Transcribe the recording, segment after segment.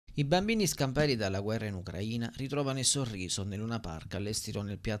I bambini scampati dalla guerra in Ucraina ritrovano il sorriso nel Luna Park allestito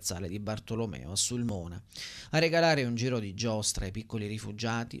nel piazzale di Bartolomeo a SULMONA. A regalare un giro di giostra ai piccoli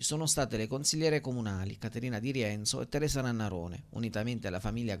rifugiati sono state le consigliere comunali Caterina Di Rienzo e Teresa Nannarone, unitamente alla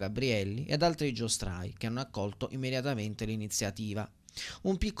famiglia Gabrielli ed altri giostrai che hanno accolto immediatamente l'iniziativa.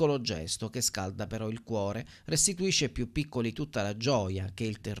 Un piccolo gesto che scalda però il cuore restituisce ai più piccoli tutta la gioia che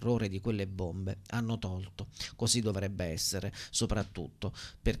il terrore di quelle bombe hanno tolto. Così dovrebbe essere, soprattutto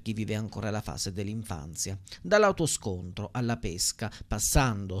per chi vive ancora la fase dell'infanzia. Dall'autoscontro alla pesca,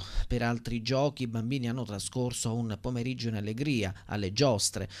 passando per altri giochi, i bambini hanno trascorso un pomeriggio in allegria, alle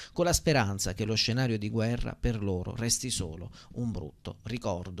giostre, con la speranza che lo scenario di guerra per loro resti solo un brutto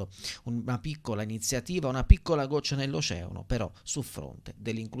ricordo. Una piccola iniziativa, una piccola goccia nell'oceano, però su fronte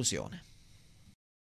dell'inclusione.